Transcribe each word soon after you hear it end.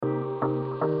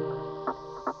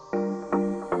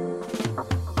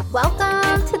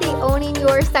Welcome to the Owning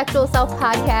Your Sexual Self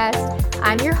podcast.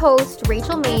 I'm your host,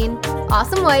 Rachel Main,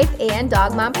 awesome wife and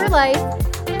dog mom for life.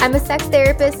 I'm a sex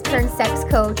therapist turned sex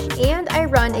coach, and I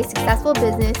run a successful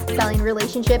business selling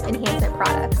relationship enhancement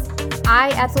products.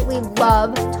 I absolutely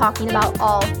love talking about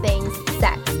all things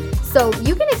sex. So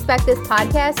you can expect this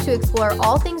podcast to explore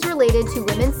all things related to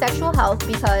women's sexual health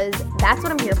because that's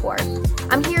what I'm here for.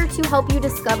 I'm here to help you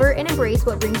discover and embrace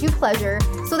what brings you pleasure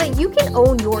so that you can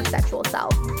own your sexual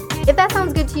self. If that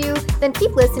sounds good to you, then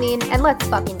keep listening and let's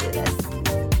fucking do this.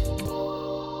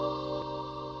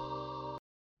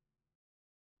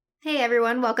 Hey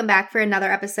everyone, welcome back for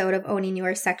another episode of Owning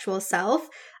Your Sexual Self.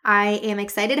 I am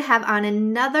excited to have on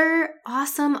another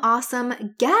awesome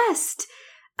guest.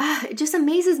 It just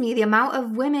amazes me the amount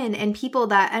of women and people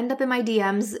that end up in my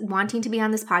DMs wanting to be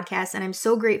on this podcast, and I'm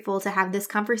so grateful to have this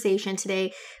conversation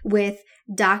today with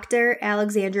Dr.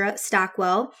 Alexandra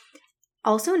Stockwell,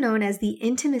 also known as the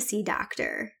Intimacy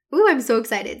Doctor. Ooh, I'm so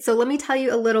excited. So let me tell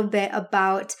you a little bit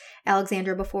about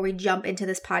Alexandra before we jump into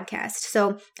this podcast.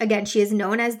 So again, she is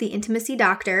known as the Intimacy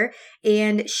Doctor,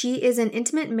 and she is an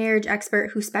intimate marriage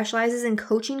expert who specializes in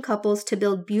coaching couples to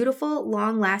build beautiful,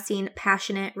 long-lasting,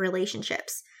 passionate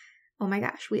relationships. Oh my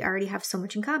gosh, we already have so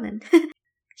much in common.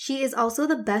 She is also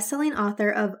the best-selling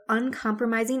author of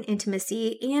Uncompromising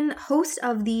Intimacy and host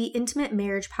of the Intimate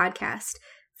Marriage Podcast.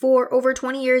 For over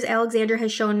 20 years, Alexandra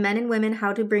has shown men and women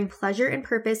how to bring pleasure and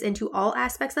purpose into all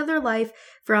aspects of their life,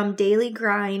 from daily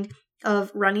grind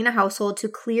of running a household to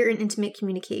clear and intimate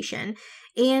communication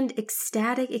and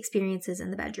ecstatic experiences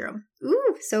in the bedroom.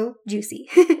 Ooh, so juicy.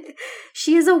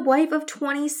 She is a wife of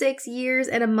 26 years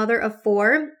and a mother of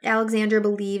 4. Alexandra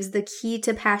believes the key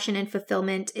to passion and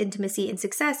fulfillment, intimacy, and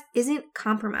success isn't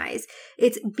compromise.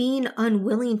 It's being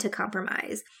unwilling to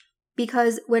compromise.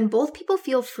 Because when both people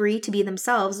feel free to be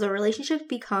themselves, the relationship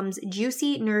becomes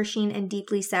juicy, nourishing, and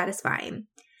deeply satisfying.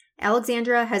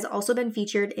 Alexandra has also been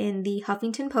featured in the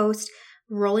Huffington Post,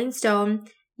 Rolling Stone,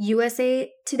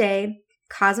 USA Today,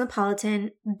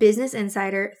 Cosmopolitan, Business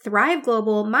Insider, Thrive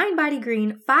Global, Mind Body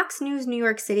Green, Fox News New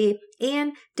York City,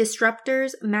 and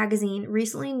Disruptors Magazine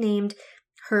recently named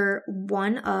her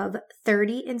one of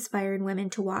 30 inspiring women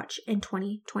to watch in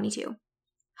 2022.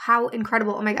 How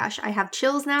incredible. Oh my gosh, I have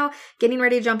chills now. Getting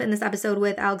ready to jump in this episode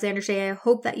with Alexandra Shea. I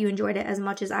hope that you enjoyed it as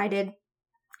much as I did.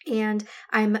 And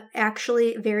I'm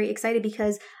actually very excited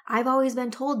because I've always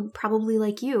been told, probably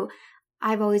like you,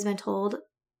 I've always been told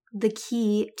the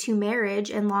key to marriage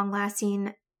and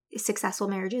long-lasting successful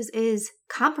marriages is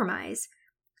compromise.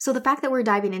 So the fact that we're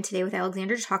diving in today with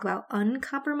Alexandra to talk about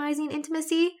uncompromising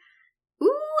intimacy,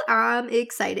 ooh, I'm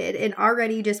excited. And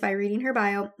already just by reading her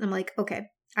bio, I'm like, okay,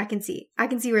 I can see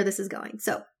where this is going.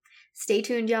 So stay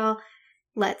tuned, y'all.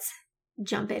 Let's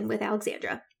jump in with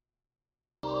Alexandra.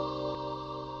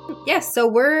 Yes, so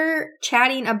we're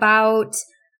chatting about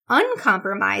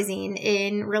uncompromising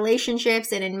in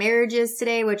relationships and in marriages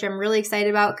today, which I'm really excited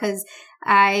about because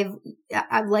I've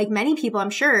like many people, I'm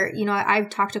sure,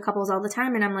 I've talked to couples all the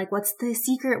time and I'm like, what's the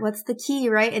secret? What's the key?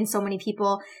 Right? And so many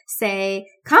people say,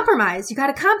 compromise, you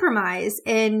got to compromise.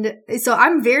 And so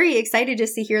I'm very excited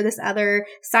just to hear this other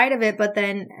side of it. But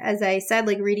then, as I said,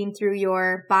 like reading through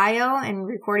your bio and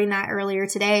recording that earlier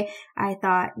today, I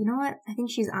thought, you know what? I think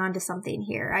she's on to something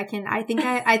here. I think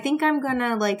I'm going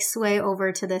to like sway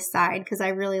over to this side because I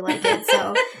really like it.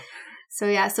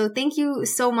 So thank you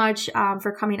so much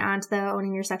for coming on to the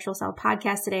Owning Your Sexual Self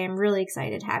podcast today. I'm really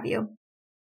excited to have you.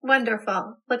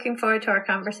 Wonderful. Looking forward to our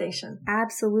conversation.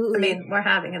 Absolutely. I mean, we're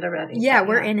having it already. Yeah,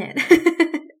 we're in it.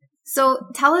 So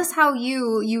tell us how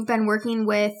you've been working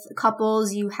with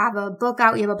couples. You have a book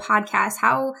out, you have a podcast.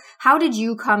 How did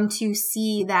you come to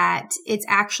see that it's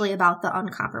actually about the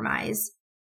uncompromise?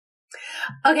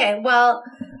 Okay, well,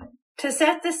 to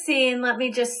set the scene, let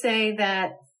me just say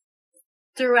that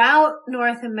throughout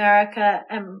North America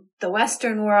and the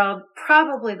Western world,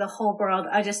 probably the whole world,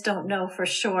 I just don't know for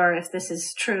sure if this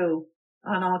is true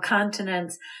on all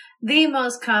continents, the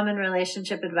most common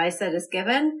relationship advice that is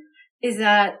given is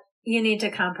that you need to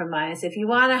compromise. If you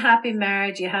want a happy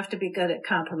marriage, you have to be good at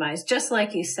compromise, just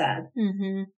like you said.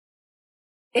 Mm-hmm.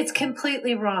 It's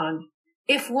completely wrong.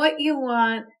 If what you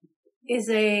want is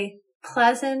a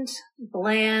pleasant,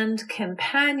 bland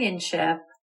companionship,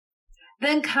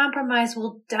 then compromise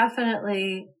will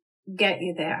definitely get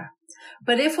you there.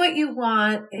 But if what you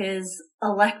want is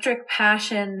electric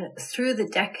passion through the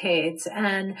decades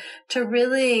and to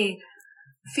really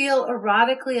feel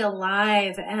erotically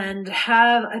alive and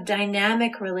have a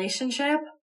dynamic relationship,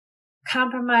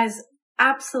 compromise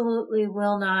absolutely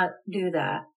will not do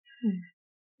that. Mm.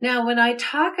 Now, when I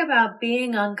talk about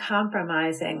being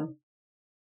uncompromising,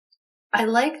 I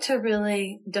like to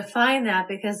really define that,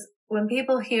 because when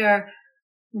people hear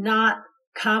not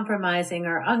compromising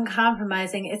or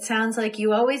uncompromising, it sounds like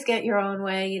you always get your own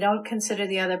way. You don't consider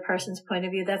the other person's point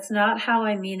of view. That's not how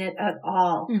I mean it at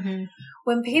all. Mm-hmm.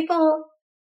 When people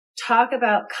talk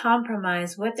about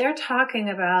compromise, what they're talking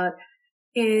about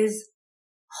is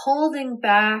holding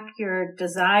back your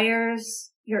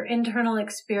desires, your internal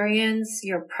experience,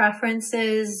 your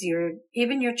preferences,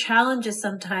 even your challenges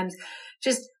sometimes,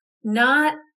 just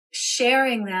not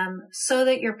sharing them so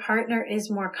that your partner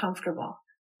is more comfortable.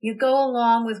 You go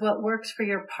along with what works for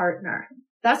your partner.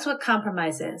 That's what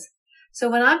compromise is. So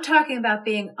when I'm talking about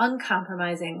being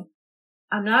uncompromising,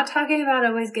 I'm not talking about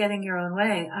always getting your own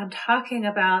way. I'm talking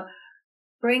about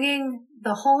bringing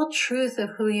the whole truth of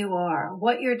who you are,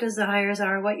 what your desires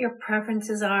are, what your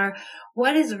preferences are,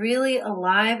 what is really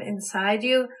alive inside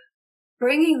you,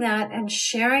 bringing that and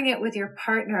sharing it with your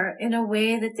partner in a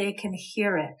way that they can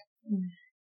hear it.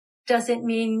 Does it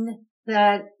mean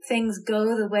that things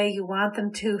go the way you want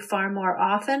them to far more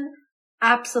often?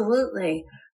 Absolutely.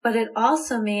 But it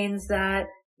also means that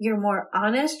you're more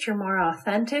honest, you're more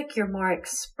authentic, you're more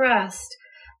expressed.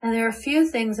 And there are a few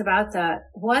things about that.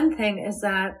 One thing is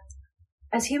that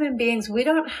as human beings, we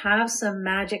don't have some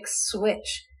magic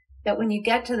switch that when you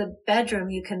get to the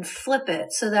bedroom, you can flip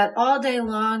it so that all day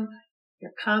long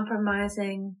you're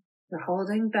compromising, you're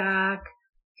holding back,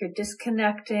 you're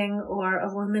disconnecting or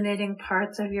eliminating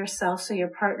parts of yourself so your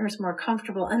partner's more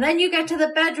comfortable. And then you get to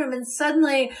the bedroom and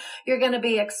suddenly you're going to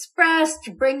be expressed,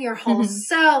 bring your whole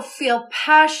self, feel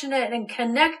passionate and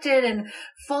connected and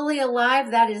fully alive.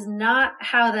 That is not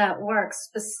how that works.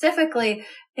 Specifically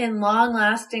in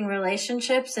long-lasting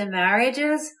relationships and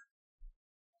marriages,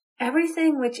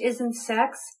 everything which isn't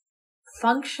sex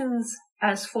functions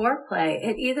as foreplay.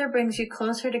 It either brings you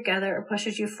closer together or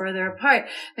pushes you further apart.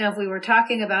 Now, if we were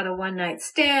talking about a one-night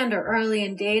stand or early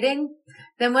in dating,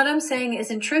 then what I'm saying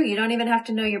isn't true. You don't even have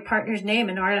to know your partner's name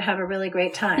in order to have a really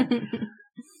great time.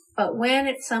 But when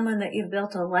it's someone that you've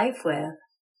built a life with,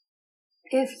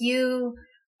 if you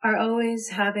are always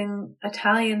having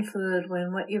Italian food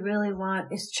when what you really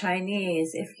want is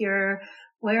Chinese, if you're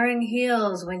wearing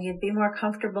heels when you'd be more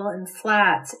comfortable in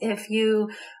flats, if you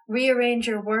rearrange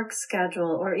your work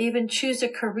schedule or even choose a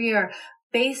career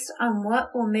based on what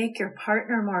will make your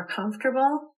partner more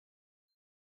comfortable,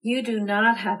 you do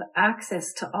not have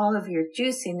access to all of your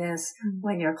juiciness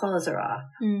when your clothes are off.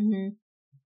 Mm-hmm.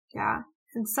 Yeah.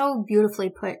 It's so beautifully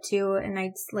put too. And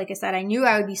like I said, I knew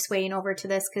I would be swaying over to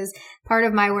this because part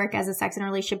of my work as a sex and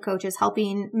relationship coach is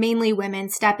helping mainly women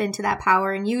step into that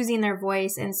power and using their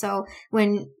voice. And so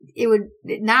when it would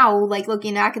now, like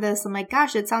looking back at this, I'm like,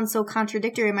 gosh, it sounds so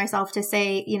contradictory in myself to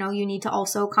say, you need to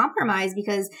also compromise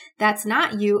because that's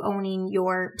not you owning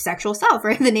your sexual self,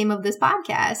 right? The name of this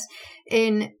podcast.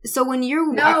 And so when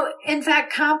in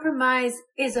fact, compromise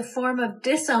is a form of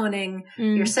disowning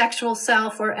your sexual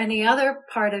self or any other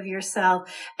part of yourself.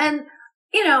 And,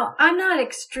 I'm not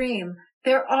extreme.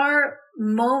 There are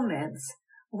moments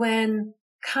when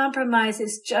compromise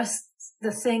is just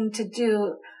the thing to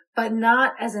do, but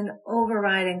not as an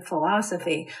overriding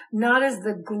philosophy, not as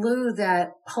the glue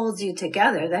that holds you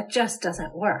together. That just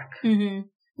doesn't work. Mm-hmm.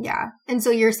 Yeah. And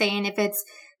so you're saying if it's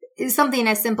something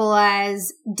as simple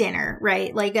as dinner,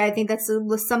 right? Like, I think that's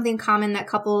something common that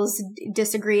couples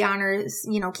disagree on or,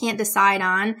 can't decide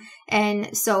on.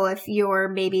 And so if you're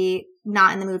maybe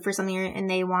not in the mood for something and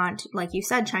they want, like you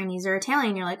said, Chinese or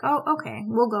Italian, you're like, oh, okay,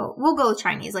 we'll go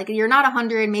Chinese. Like you're not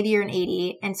 100, maybe you're an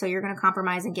 80. And so you're going to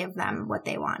compromise and give them what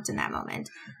they want in that moment.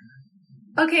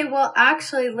 Okay, well,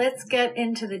 actually, let's get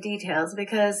into the details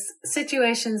because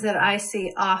situations that I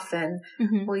see often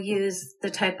will use the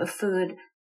type of food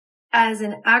as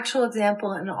an actual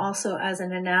example and also as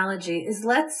an analogy is,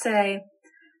 let's say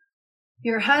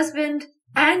your husband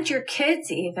and your kids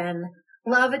even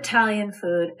love Italian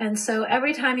food. And so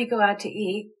every time you go out to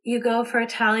eat, you go for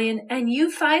Italian and you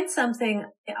find something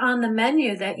on the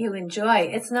menu that you enjoy.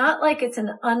 It's not like it's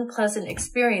an unpleasant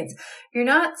experience. You're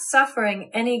not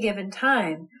suffering any given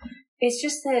time. It's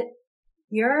just that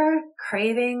you're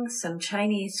craving some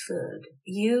Chinese food.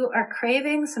 You are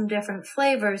craving some different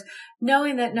flavors,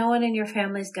 knowing that no one in your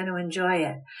family is going to enjoy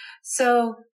it.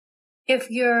 So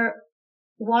if you're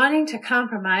wanting to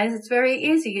compromise, it's very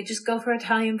easy. You just go for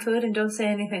Italian food and don't say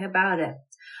anything about it.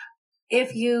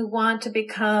 If you want to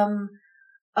become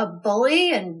a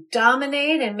bully and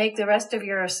dominate and make the rest of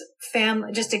your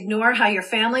family, just ignore how your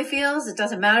family feels. It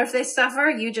doesn't matter if they suffer.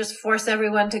 You just force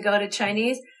everyone to go to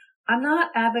Chinese. I'm not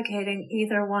advocating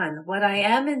either one. What I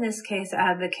am in this case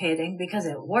advocating, because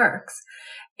it works,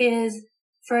 is,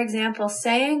 for example,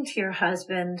 saying to your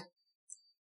husband,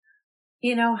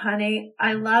 you know, honey,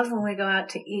 I love when we go out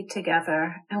to eat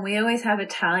together and we always have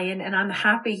Italian and I'm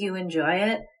happy you enjoy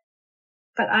it,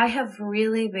 but I have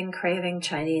really been craving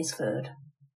Chinese food.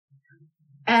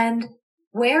 And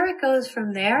where it goes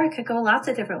from there, it could go lots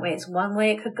of different ways. One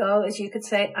way it could go is you could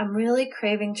say, I'm really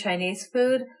craving Chinese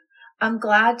food. I'm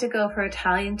glad to go for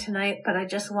Italian tonight, but I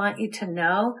just want you to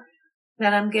know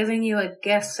that I'm giving you a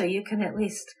gift so you can at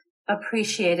least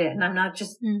appreciate it. And I'm not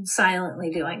just silently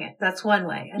doing it. That's one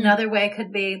way. Another way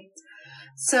could be,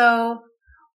 so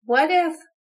what if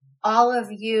all of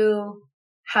you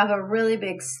have a really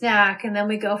big snack and then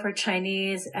we go for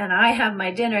Chinese and I have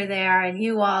my dinner there and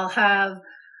you all have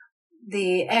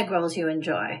the egg rolls you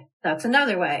enjoy. That's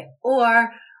another way.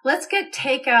 Or let's get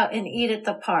takeout and eat at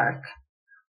the park.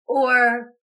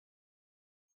 Or,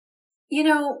 you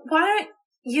know, why don't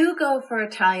you go for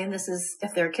Italian? This is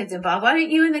if there are kids involved. Why don't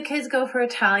you and the kids go for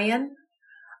Italian?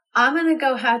 I'm going to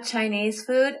go have Chinese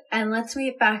food and let's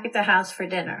meet back at the house for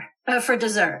dinner, for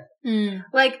dessert.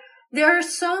 Like there are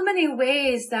so many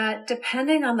ways that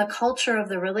depending on the culture of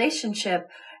the relationship,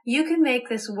 you can make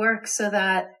this work so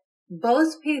that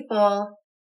both people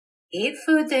eat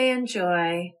food they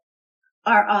enjoy,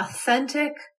 are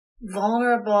authentic,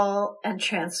 vulnerable, and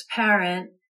transparent.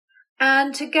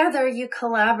 And together you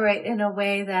collaborate in a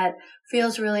way that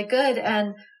feels really good.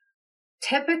 And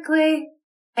typically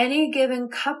any given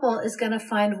couple is going to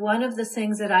find one of the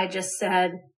things that I just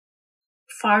said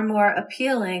far more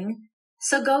appealing.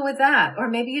 So go with that. Or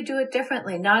maybe you do it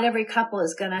differently. Not every couple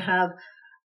is going to have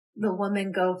the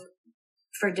woman go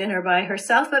for dinner by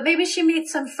herself, but maybe she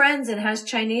meets some friends and has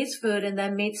Chinese food and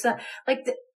then meets some, like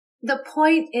the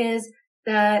point is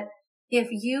that if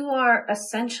you are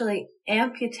essentially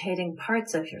amputating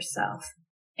parts of yourself,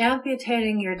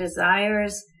 amputating your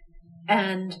desires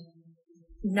and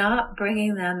not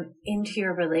bringing them into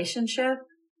your relationship,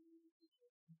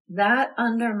 that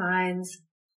undermines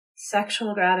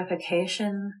sexual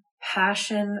gratification,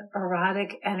 passion,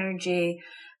 erotic energy,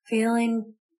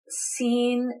 feeling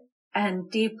seen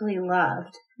and deeply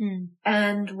loved.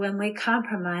 And when we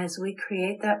compromise, we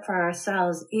create that for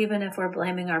ourselves, even if we're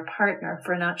blaming our partner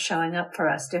for not showing up for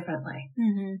us differently.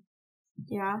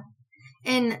 Yeah.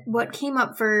 And what came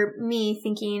up for me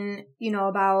thinking, you know,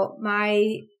 about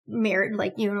my marriage,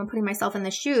 like, you know, putting myself in the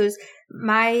shoes,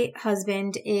 my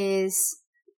husband is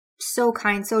so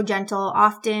kind, so gentle,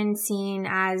 often seen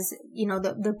as, you know,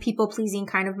 the people pleasing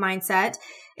kind of mindset.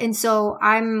 And so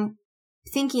I'm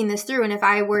thinking this through. And if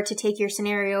I were to take your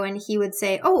scenario and he would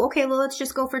say, oh, okay, well, let's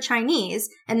just go for Chinese.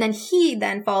 And then he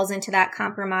then falls into that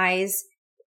compromise,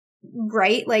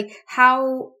 right? Like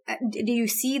how do you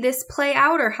see this play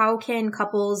out, or how can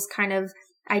couples kind of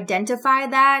identify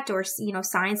that, or, you know,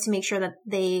 signs to make sure that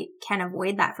they can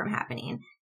avoid that from happening?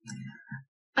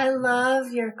 I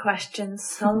love your question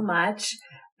so much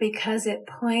because it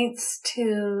points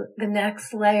to the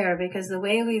next layer, because the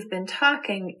way we've been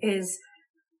talking is,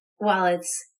 while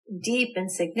it's deep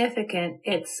and significant,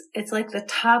 it's like the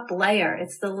top layer.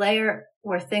 It's the layer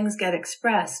where things get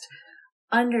expressed.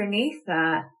 Underneath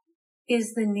that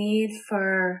is the need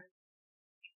for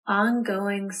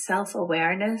ongoing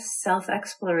self-awareness,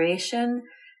 self-exploration,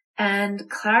 and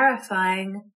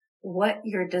clarifying what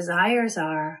your desires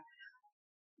are.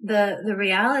 The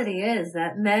reality is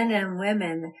that men and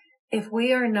women, if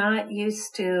we are not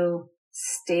used to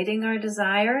stating our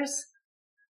desires,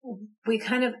 we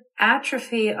kind of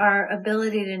atrophy our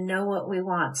ability to know what we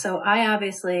want. So I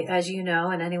obviously, as you know,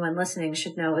 and anyone listening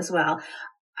should know as well,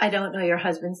 I don't know your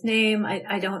husband's name.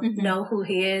 I don't know who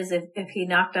he is. If he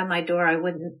knocked on my door, I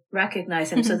wouldn't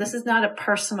recognize him. So this is not a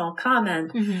personal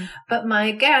comment, but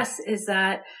my guess is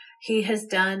that he has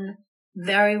done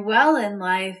very well in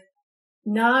life,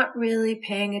 not really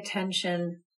paying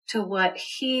attention to what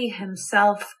he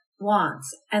himself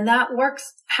wants. And that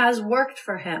has worked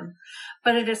for him.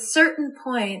 But at a certain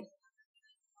point,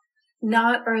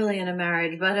 not early in a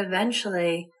marriage, but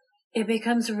eventually, it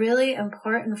becomes really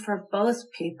important for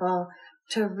both people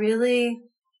to really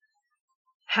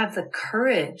have the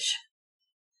courage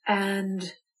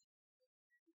and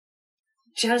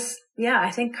just, I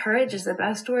think courage is the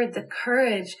best word, the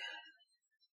courage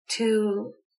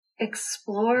to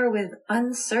explore with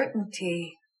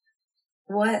uncertainty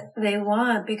what they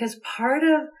want, because part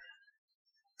of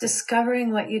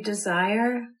discovering what you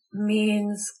desire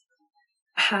means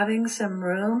having some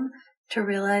room to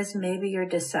realize maybe you're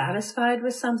dissatisfied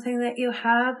with something that you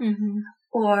have,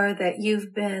 or that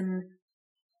you've been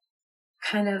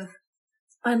kind of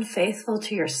unfaithful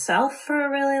to yourself for a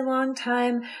really long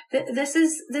time. This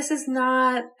is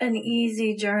not an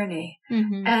easy journey.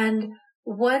 And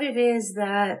what it is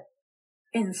that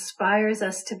inspires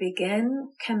us to begin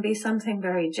can be something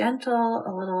very gentle,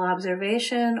 a little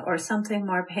observation, or something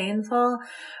more painful.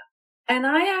 And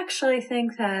I actually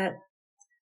think that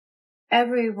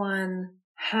everyone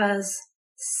has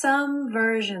some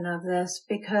version of this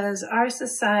because our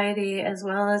society, as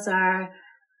well as our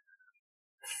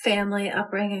family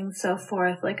upbringing, so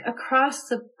forth, like across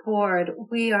the board,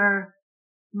 we are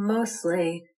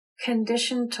mostly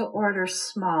conditioned to order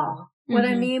small. Mm-hmm. What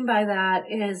I mean by that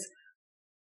is,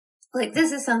 like,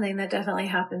 this is something that definitely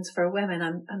happens for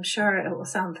women. I'm sure it will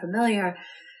sound familiar,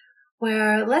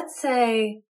 where let's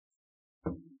say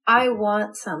I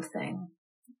want something,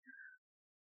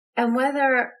 and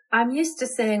whether I'm used to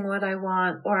saying what I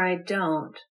want or I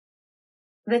don't,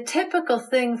 the typical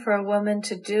thing for a woman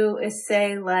to do is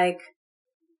say like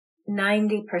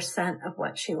 90% of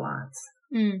what she wants.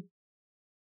 Mm.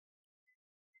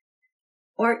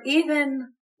 Or even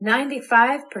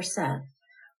 95%.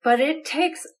 But it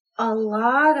takes a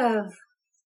lot of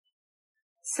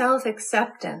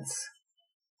self-acceptance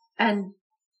and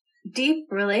deep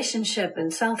relationship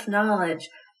and self-knowledge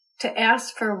to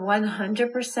ask for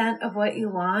 100% of what you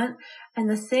want. And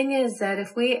the thing is that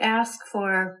if we ask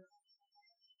for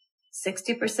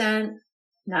 60%,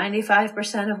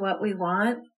 95% of what we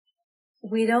want,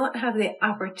 we don't have the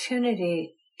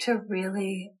opportunity to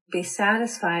really be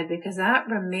satisfied, because that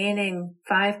remaining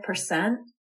 5%,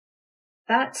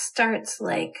 that starts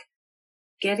like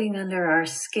getting under our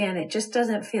skin. It just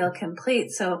doesn't feel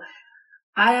complete. So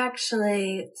I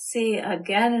actually see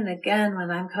again and again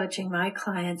when I'm coaching my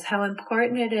clients how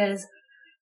important it is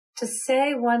to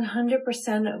say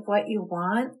 100% of what you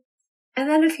want. And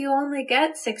then if you only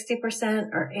get 60%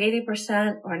 or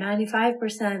 80% or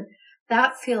 95%,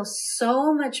 that feels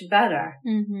so much better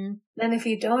than if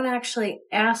you don't actually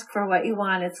ask for what you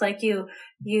want. It's like you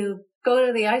go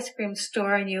to the ice cream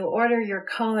store and you order your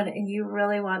cone and you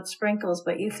really want sprinkles,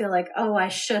 but you feel like, oh, I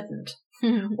shouldn't.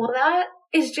 Well, that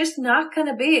is just not going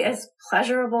to be as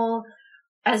pleasurable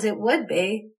as it would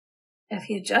be if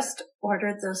you just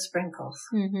ordered those sprinkles.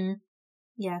 Mm-hmm.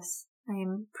 Yes. I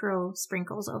am pro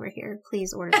sprinkles over here.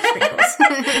 Please order sprinkles.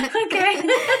 Okay.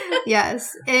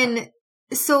 Yes. And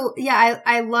so, yeah,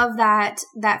 I love that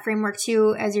framework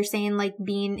too, as you're saying, like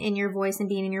being in your voice and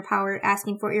being in your power,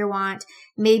 asking for what you want.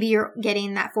 Maybe you're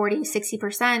getting that 40,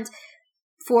 60%.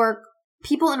 For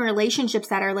people in relationships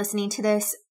that are listening to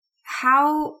this,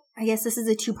 I guess this is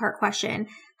a 2-part question.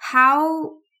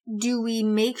 How do we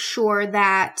make sure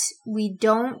that we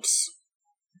don't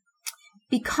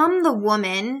become the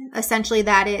woman, essentially,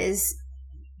 that is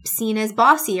seen as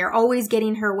bossy or always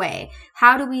getting her way?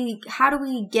 How do we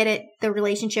get the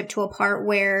relationship to a part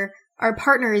where our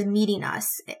partner is meeting us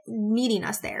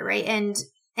there, right? And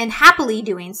happily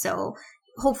doing so,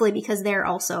 hopefully, because they're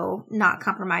also not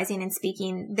compromising and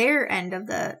speaking their end of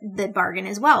the bargain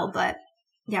as well. But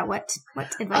yeah, what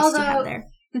advice do you have there?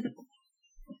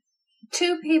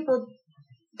 Two people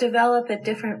develop at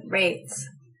different rates.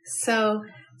 So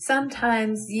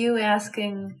sometimes you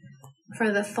asking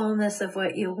for the fullness of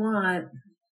what you want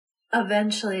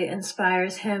eventually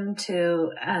inspires him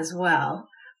to as well.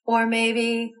 Or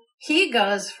maybe he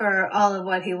goes for all of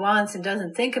what he wants and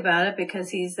doesn't think about it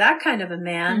because he's that kind of a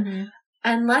man,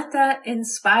 and let that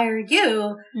inspire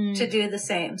you to do the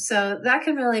same. So that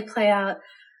can really play out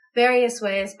various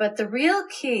ways. But the real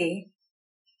key,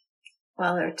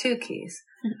 well, there are 2 keys.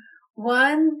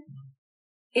 One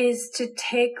is to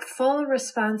take full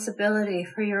responsibility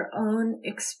for your own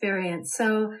experience.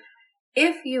 So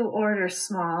if you order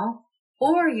small,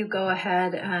 or you go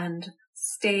ahead and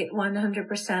state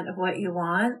 100% of what you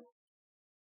want,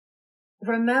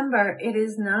 remember, it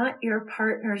is not your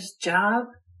partner's job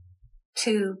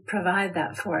to provide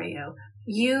that for you.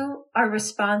 You are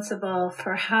responsible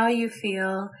for how you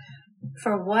feel,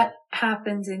 for what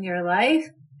happens in your life,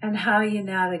 and how you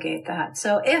navigate that.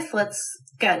 So let's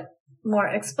get more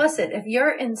explicit. If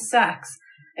you're in sex,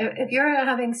 if you're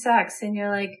having sex and you're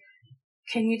like,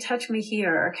 can you touch me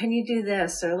here? Or can you do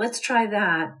this? Or let's try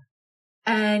that.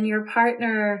 And your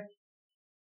partner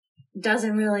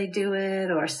doesn't really do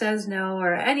it or says no,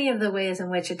 or any of the ways in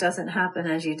which it doesn't happen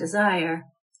as you desire,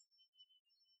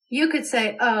 you could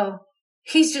say, oh,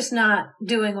 he's just not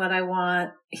doing what I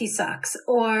want. He sucks.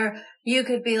 Or you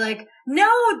could be like, no,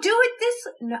 do it this.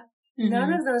 No,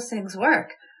 none of those things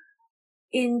work.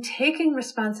 In taking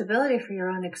responsibility for your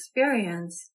own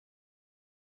experience,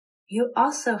 you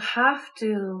also have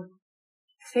to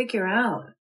figure out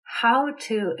how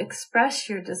to express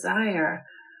your desire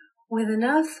with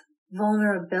enough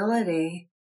vulnerability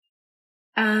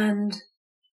and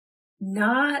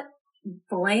not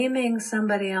blaming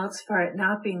somebody else for it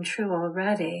not being true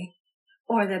already,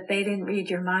 or that they didn't read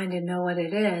your mind and know what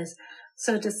it is.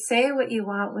 So to say what you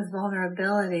want with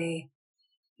vulnerability,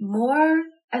 more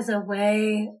as a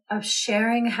way of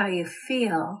sharing how you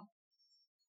feel.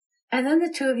 And then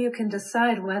the two of you can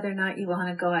decide whether or not you want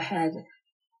to go ahead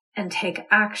and take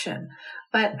action.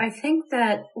 But I think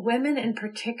that women in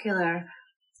particular,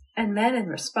 and men in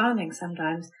responding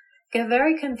sometimes, get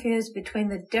very confused between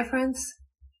the difference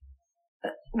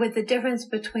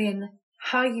between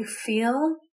how you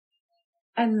feel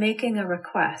and making a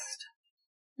request.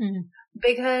 Mm.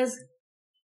 Because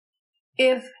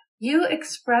if you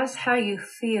express how you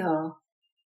feel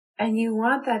and you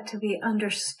want that to be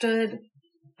understood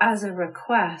as a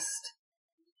request,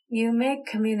 you make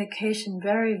communication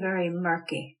very, very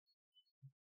murky.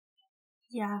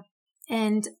 Yeah.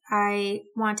 And I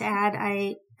want to add,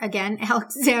 again,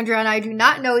 Alexandra and I do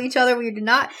not know each other. We do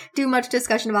not do much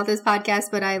discussion about this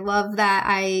podcast, but I love that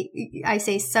I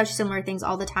say such similar things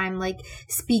all the time. Like,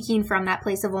 speaking from that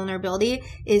place of vulnerability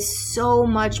is so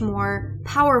much more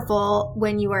powerful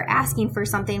when you are asking for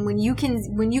something, when you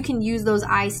can use those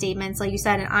I statements, like you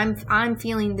said, and I'm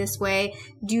feeling this way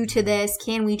due to this.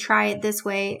 Can we try it this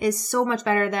way? Is so much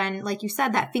better than, like you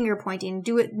said, that finger pointing.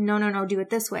 Do it. No, do it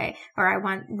this way. Or I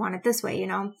want it this way, you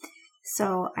know?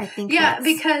 So I think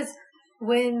because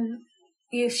when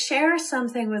you share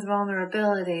something with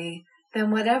vulnerability,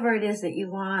 then whatever it is that you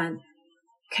want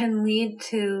can lead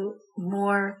to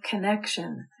more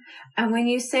connection. And when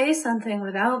you say something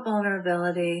without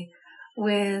vulnerability,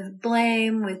 with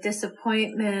blame, with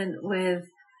disappointment, with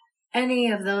any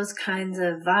of those kinds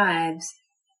of vibes,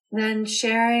 then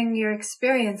sharing your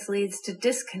experience leads to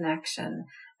disconnection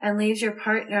and leaves your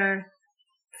partner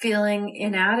feeling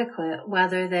inadequate,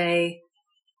 whether they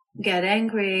get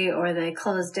angry or they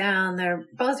close down. They're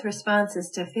both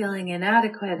responses to feeling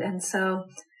inadequate. And so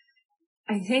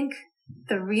I think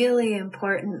the really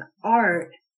important art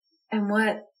and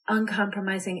what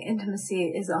uncompromising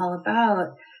intimacy is all about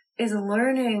is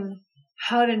learning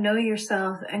how to know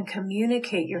yourself and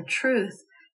communicate your truth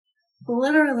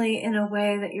literally in a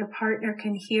way that your partner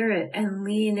can hear it and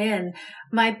lean in.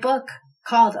 My book,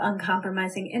 called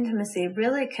Uncompromising Intimacy,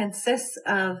 really consists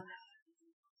of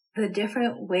the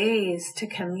different ways to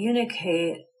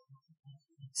communicate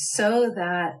so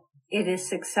that it is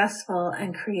successful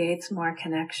and creates more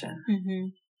connection. Mm-hmm.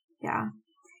 Yeah.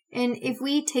 And if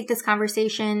we take this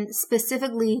conversation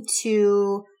specifically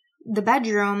to the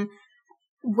bedroom,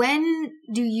 when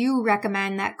do you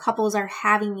recommend that couples are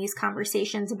having these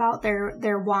conversations about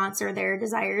their wants or their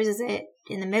desires? Is it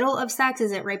in the middle of sex?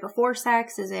 Is it right before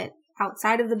sex? Is it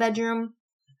outside of the bedroom?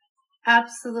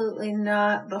 Absolutely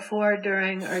not before,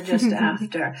 during, or just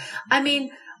after. I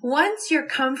mean, once you're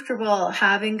comfortable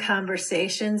having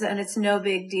conversations and it's no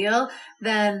big deal,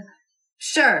 then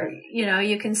sure,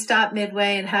 you can stop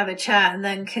midway and have a chat and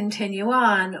then continue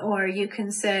on, or you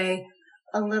can say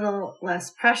a little less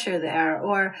pressure there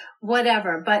or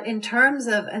whatever. But in terms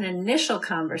of an initial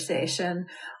conversation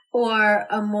or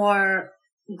a more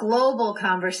global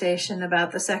conversation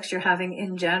about the sex you're having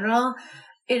in general,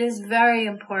 it is very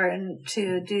important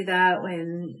to do that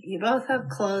when you both have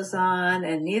clothes on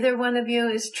and neither one of you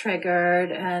is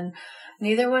triggered and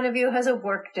neither one of you has a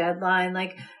work deadline.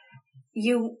 Like,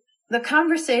 the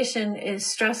conversation is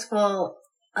stressful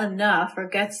enough or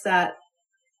gets the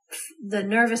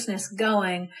nervousness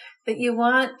going that you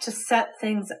want to set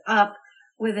things up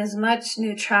with as much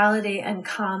neutrality and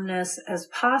calmness as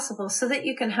possible so that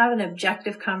you can have an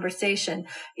objective conversation.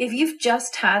 If you've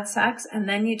just had sex and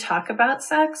then you talk about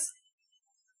sex,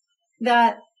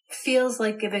 that feels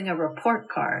like giving a report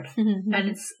card, mm-hmm. and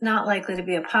it's not likely to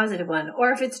be a positive one.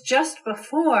 Or if it's just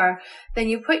before, then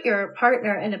you put your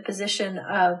partner in a position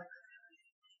of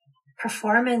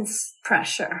performance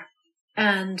pressure.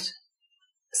 And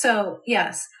so,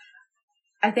 yes,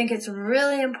 I think it's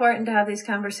really important to have these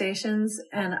conversations,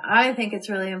 and I think it's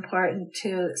really important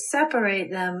to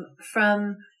separate them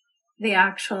from the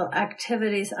actual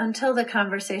activities until the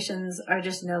conversations are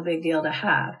just no big deal to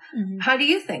have. Mm-hmm. How do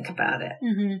you think about it?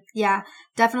 Mm-hmm. Yeah,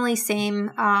 definitely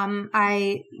same.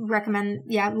 I recommend,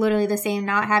 literally the same,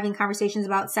 not having conversations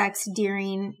about sex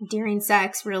during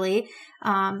sex, really.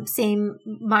 Same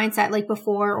mindset, like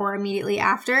before or immediately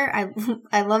after.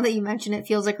 I love that you mentioned it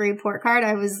feels like a report card.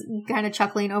 I was kind of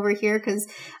chuckling over here because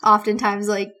oftentimes,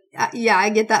 like, I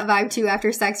get that vibe too.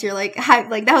 After sex, you're like,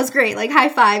 that was great. Like, high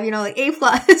five, like A+.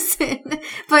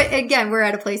 But again, we're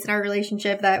at a place in our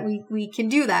relationship that we can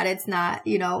do that. It's not,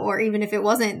 or even if it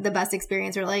wasn't the best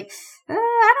experience, we're like, I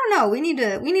don't know. We need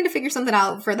to figure something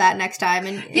out for that next time.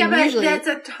 And but usually that's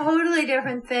a totally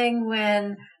different thing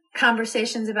when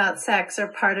conversations about sex are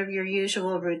part of your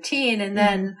usual routine. And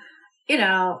then,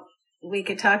 we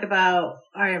could talk about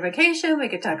our vacation. We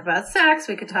could talk about sex.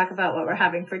 We could talk about what we're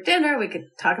having for dinner. We could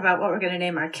talk about what we're going to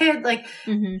name our kid. Like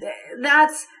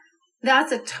that's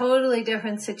a totally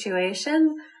different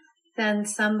situation than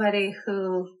somebody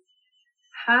who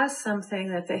has something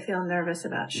that they feel nervous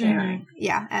about sharing.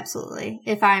 Yeah, absolutely.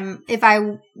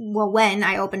 When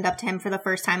I opened up to him for the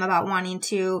first time about wanting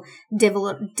to dig a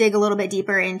little bit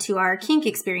deeper into our kink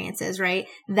experiences, right?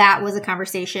 That was a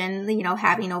conversation,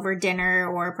 having over dinner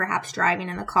or perhaps driving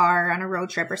in the car on a road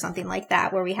trip or something like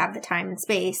that where we have the time and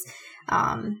space.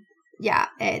 Well,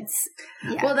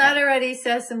 that already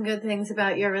says some good things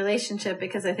about your relationship,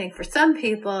 because I think for some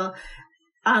people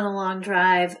on a long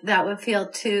drive, that would feel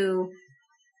too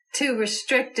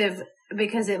restrictive,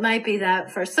 because it might be that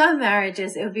for some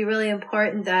marriages, it would be really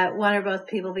important that one or both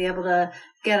people be able to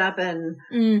get up and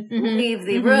leave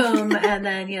the room and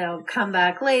then, come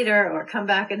back later or come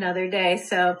back another day.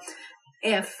 So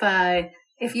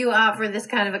if you offer this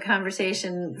kind of a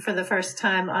conversation for the first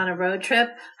time on a road trip,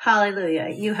 hallelujah,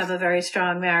 you have a very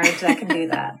strong marriage that can do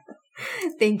that.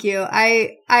 Thank you.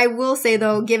 I will say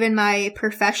though, given my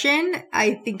profession,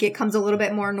 I think it comes a little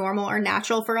bit more normal or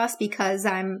natural for us because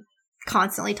I'm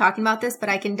constantly talking about this, but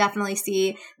I can definitely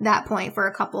see that point for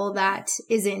a couple that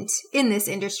isn't in this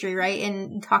industry, right?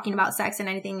 And talking about sex and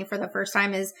anything for the first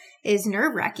time is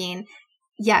nerve-wracking.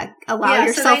 Yeah, allow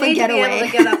yourself a getaway. To be able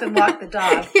to get up and walk the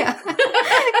dog. Yeah.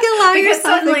 Allow yourself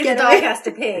suddenly a getaway. The dog has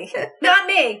to pee. Not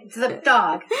me, it's the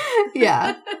dog.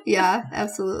 Yeah,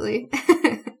 absolutely.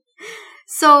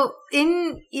 So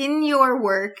in your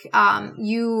work,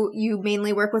 you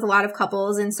mainly work with a lot of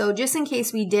couples. And so just in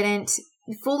case we didn't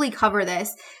fully cover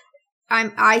this,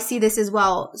 I see this as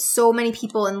well. So many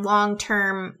people in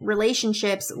long-term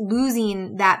relationships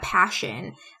losing that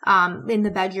passion, in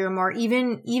the bedroom or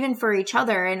even for each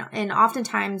other. And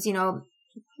oftentimes,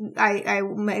 I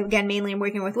again, mainly am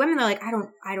working with women. They're like,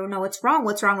 I don't know what's wrong.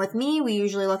 What's wrong with me? We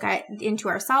usually look into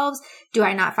ourselves. Do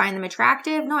I not find them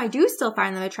attractive? No, I do still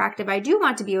find them attractive. I do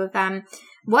want to be with them.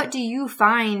 What do you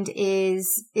find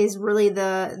is really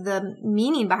the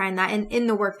meaning behind that in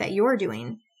the work that you're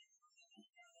doing?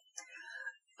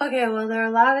 Okay, well, there are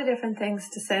a lot of different things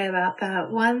to say about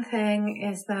that. One thing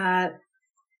is that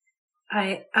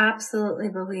I absolutely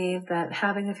believe that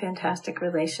having a fantastic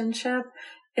relationship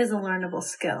is a learnable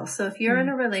skill. So if you're in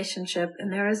a relationship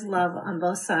and there is love on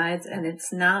both sides and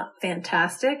it's not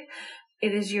fantastic,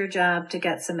 it is your job to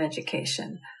get some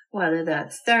education, whether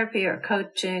that's therapy or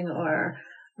coaching or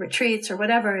retreats or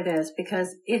whatever it is,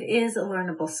 because it is a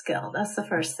learnable skill. That's the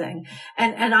first thing.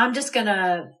 And I'm just going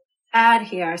to add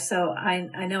here. So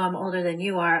I know I'm older than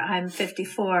you are. I'm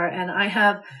 54 and I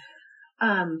have,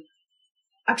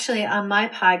 actually, on my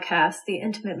podcast, the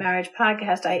Intimate Marriage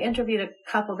Podcast, I interviewed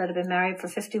a couple that have been married for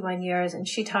 51 years, and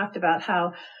she talked about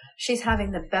how she's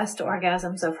having the best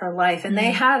orgasms of her life, and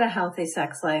they had a healthy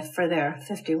sex life for their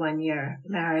 51-year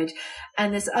marriage.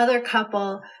 And this other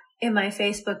couple in my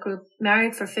Facebook group,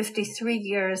 married for 53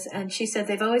 years, and she said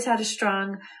they've always had a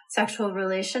strong sexual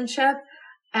relationship,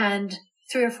 and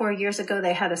 3 or 4 years ago,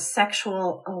 they had a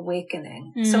sexual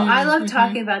awakening. So I love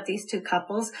talking about these two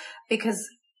couples because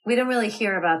we don't really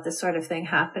hear about this sort of thing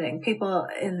happening. People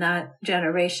in that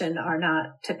generation are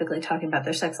not typically talking about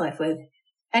their sex life with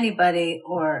anybody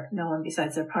or no one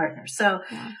besides their partner. So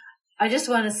I just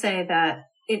want to say that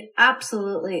it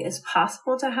absolutely is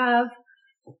possible to have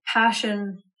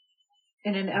passion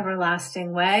in an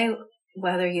everlasting way,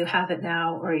 whether you have it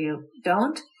now or you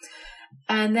don't.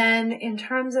 And then in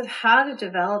terms of how to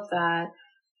develop that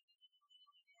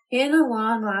in a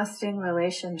long-lasting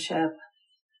relationship,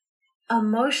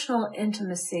 emotional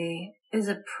intimacy is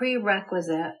a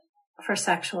prerequisite for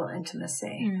sexual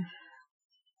intimacy.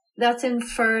 That's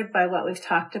inferred by what we've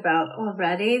talked about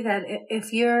already, that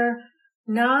if you're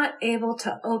not able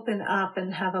to open up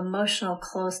and have emotional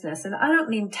closeness, and I don't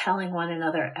mean telling one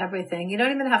another everything, you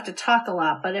don't even have to talk a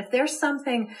lot, but if there's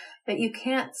something that you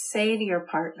can't say to your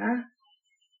partner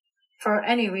for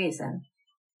any reason,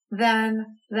 then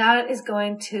that is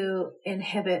going to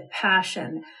inhibit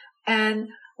passion. And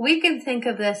we can think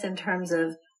of this in terms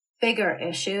of bigger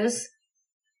issues,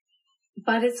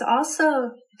 but it's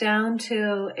also down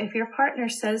to if your partner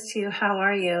says to you, "How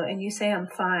are you?" and you say, "I'm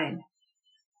fine,"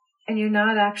 and you're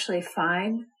not actually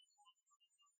fine,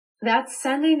 that's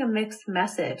sending a mixed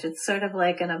message. It's sort of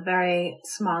like in a very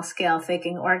small scale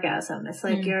faking orgasm. It's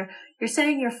like you're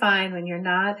saying you're fine when you're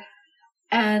not,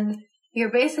 and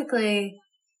you're basically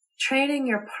training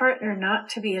your partner not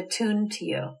to be attuned to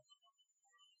you.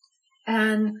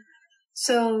 And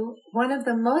so one of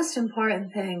the most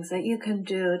important things that you can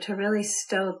do to really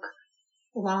stoke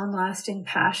long-lasting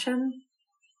passion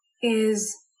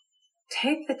is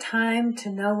take the time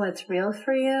to know what's real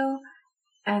for you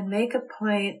and make a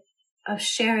point of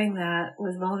sharing that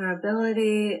with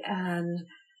vulnerability and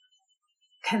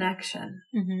connection.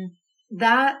 Mm-hmm.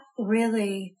 That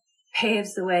really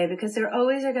paves the way, because there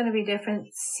always are going to be different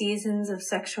seasons of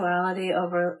sexuality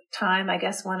over time. I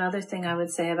guess one other thing I would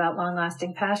say about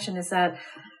long-lasting passion is that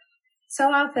so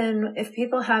often if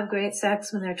people have great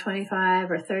sex when they're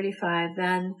 25 or 35,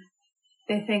 then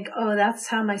they think, oh, that's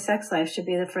how my sex life should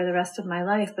be for the rest of my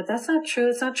life. But that's not true.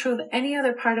 It's not true of any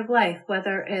other part of life,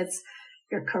 whether it's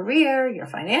your career, your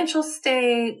financial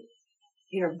state,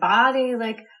 your body.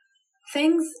 Like,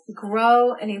 things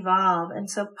grow and evolve. And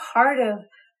so part of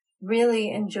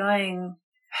really enjoying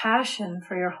passion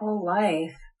for your whole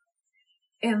life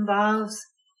involves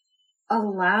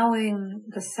allowing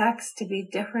the sex to be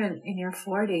different in your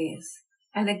 40s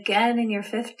and again in your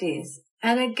 50s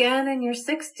and again in your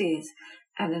 60s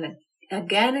and then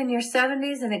again in your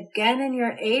 70s and again in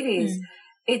your 80s.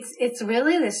 It's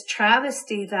really this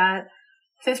travesty that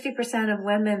 50% of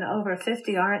women over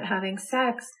 50 aren't having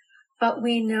sex, but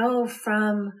we know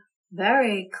from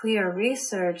very clear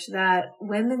research that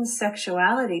women's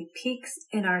sexuality peaks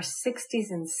in our 60s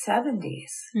and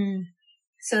 70s.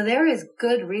 So there is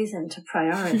good reason to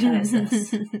prioritize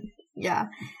this. Yeah,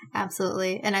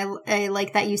 absolutely. And I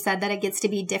like that you said that it gets to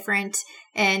be different,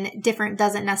 and different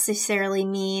doesn't necessarily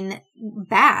mean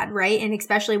bad, right? And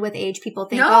especially with age, people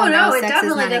think, no, it sex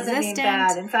definitely is doesn't mean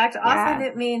bad. In fact, often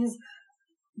it means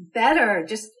better,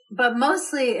 but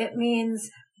mostly it means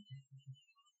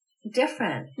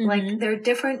different. Mm-hmm. Like, there are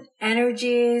different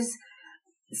energies.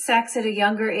 Sex at a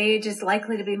younger age is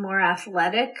likely to be more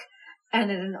athletic, and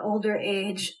at an older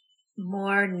age,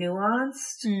 more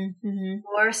nuanced,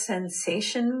 more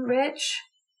sensation rich.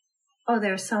 Oh,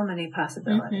 there are so many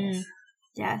possibilities.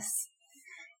 Yes.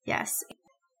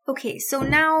 Okay, so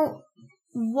now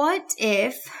what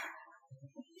if,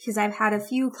 because I've had a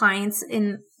few clients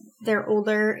they're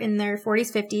older, in their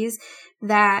 40s, 50s,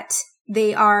 that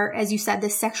they are, as you said,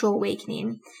 this sexual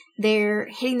awakening. They're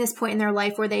hitting this point in their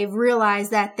life where they've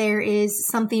realized that there is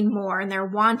something more and they're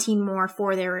wanting more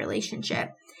for their relationship.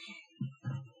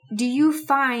 Do you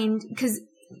find, because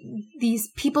these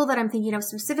people that I'm thinking of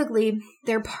specifically,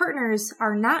 their partners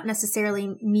are not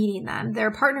necessarily meeting them.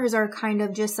 Their partners are kind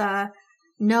of just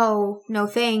no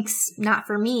thanks, not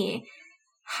for me.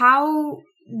 How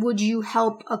would you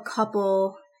help a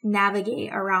couple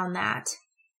navigate around that?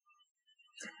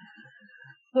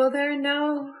 Well, there are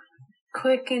no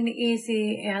quick and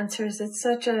easy answers. It's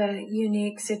such a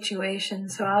unique situation.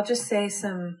 So I'll just say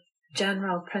some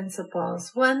general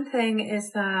principles. One thing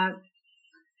is that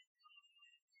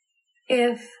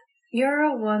if you're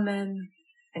a woman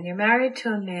and you're married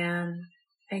to a man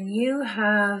and you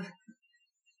have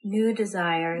new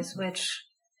desires, which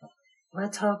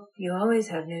let's hope you always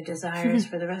have new desires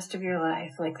for the rest of your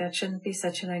life. Like, that shouldn't be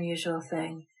such an unusual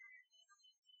thing.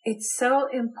 It's so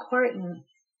important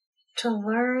to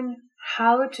learn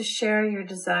how to share your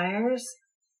desires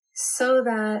so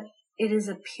that it is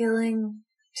appealing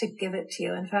to give it to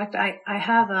you. In fact, I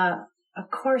have a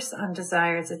course on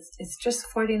desires. It's just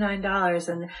 $49,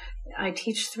 and I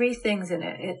teach 3 things in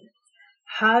it.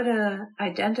 How to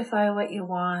identify what you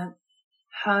want,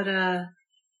 how to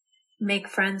make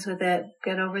friends with it,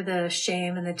 get over the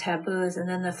shame and the taboos, and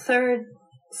then the third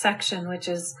section, which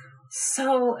is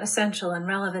so essential and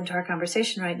relevant to our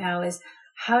conversation right now, is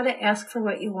how to ask for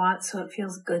what you want so it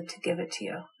feels good to give it to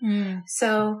you.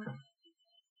 So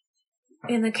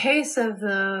in the case of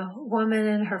the woman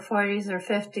in her 40s or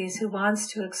 50s who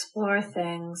wants to explore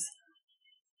things,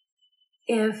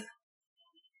 if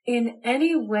in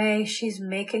any way she's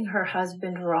making her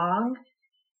husband wrong,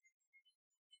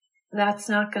 that's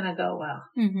not going to go well.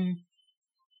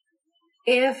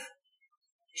 If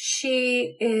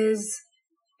she is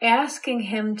asking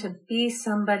him to be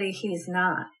somebody he's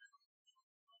not,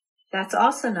 that's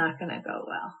also not going to go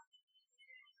well.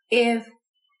 If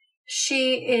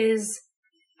she is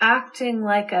acting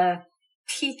like a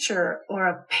teacher or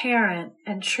a parent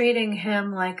and treating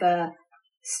him like a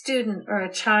student or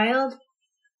a child,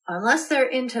 unless they're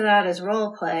into that as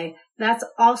role play, that's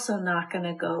also not going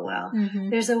to go well.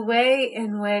 There's a way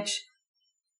in which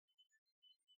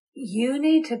you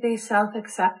need to be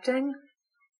self-accepting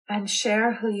and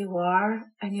share who you are,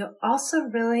 and you also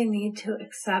really need to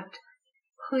accept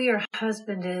who your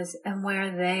husband is and where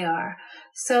they are.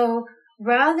 So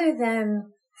rather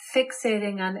than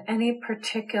fixating on any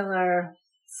particular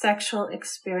sexual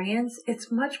experience,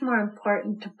 it's much more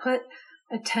important to put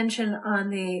attention on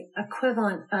the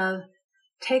equivalent of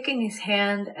taking his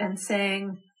hand and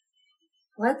saying,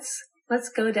 let's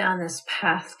go down this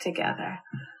path together.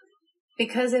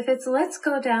 Because if it's let's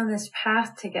go down this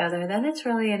path together, then it's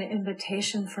really an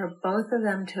invitation for both of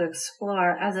them to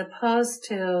explore, as opposed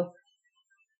to,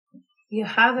 you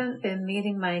haven't been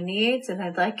meeting my needs and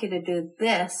I'd like you to do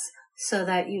this so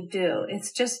that you do.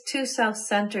 It's just too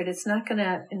self-centered. It's not going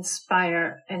to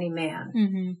inspire any man.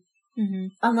 Mm-hmm. Mm-hmm.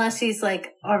 Unless he's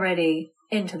like already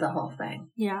into the whole thing.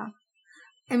 Yeah.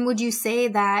 And would you say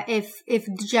that if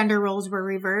gender roles were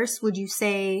reversed, would you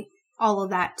say all of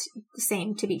that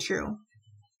same to be true?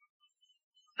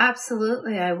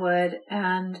 Absolutely, I would.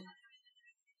 And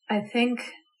I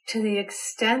think to the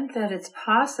extent that it's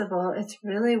possible, it's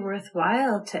really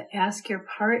worthwhile to ask your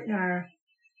partner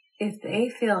if they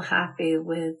feel happy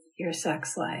with your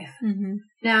sex life. Mm-hmm.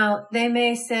 Now, they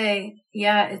may say,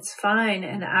 yeah, it's fine,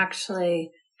 and actually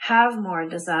have more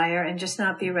desire and just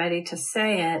not be ready to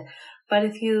say it. But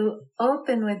if you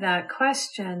open with that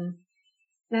question,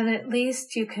 then at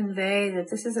least you convey that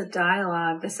this is a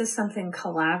dialogue. This is something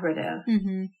collaborative.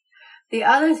 Mm-hmm. The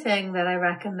other thing that I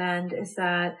recommend is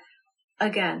that,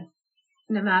 again,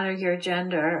 no matter your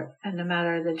gender and no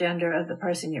matter the gender of the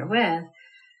person you're with,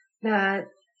 that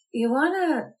you want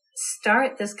to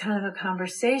start this kind of a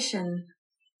conversation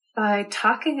by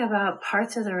talking about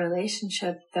parts of the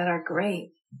relationship that are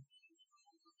great.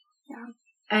 Yeah.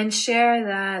 And share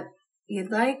that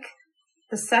you'd like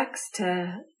the sex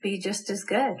to be just as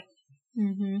good.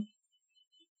 Mm-hmm.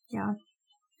 Yeah.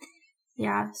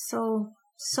 Yeah. So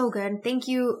good. Thank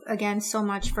you again so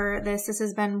much for this. This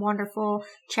has been wonderful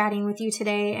chatting with you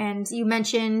today. And you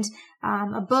mentioned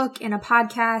a book and a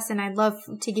podcast, and I'd love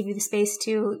to give you the space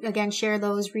to, again, share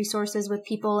those resources with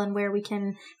people and where we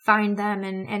can find them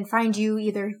and find you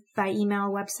either by email,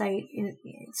 website,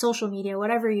 social media,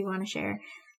 whatever you want to share.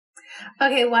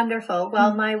 Okay, wonderful.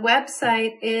 Well, my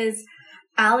website is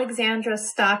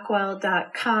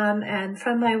alexandrastockwell.com, and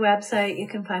from my website you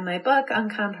can find my book,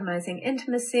 Uncompromising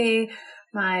Intimacy,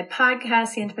 my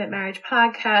podcast, The Intimate Marriage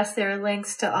Podcast. There are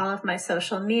links to all of my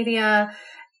social media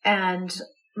and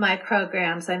my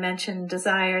programs. I mentioned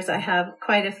Desires. I have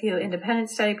quite a few independent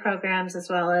study programs as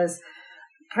well as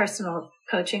personal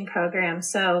coaching programs.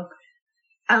 So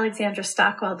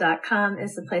alexandrastockwell.com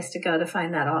is the place to go to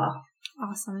find that all.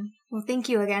 Awesome. Well, thank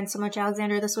you again so much,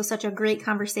 Alexandra. This was such a great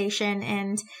conversation.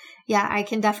 And yeah, I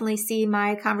can definitely see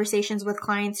my conversations with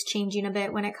clients changing a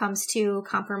bit when it comes to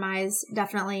compromise,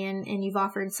 definitely. And you've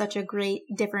offered such a great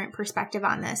different perspective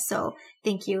on this. So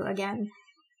thank you again.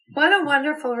 What a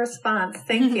wonderful response.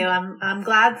 Thank you. I'm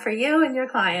glad for you and your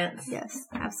clients. Yes,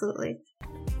 absolutely.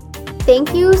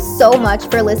 Thank you so much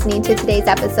for listening to today's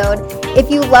episode. If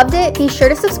you loved it, be sure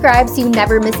to subscribe so you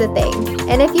never miss a thing.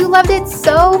 And if you loved it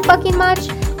so fucking much,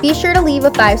 be sure to leave a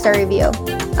 5-star review.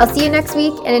 I'll see you next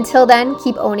week, and until then,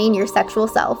 keep owning your sexual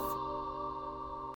self.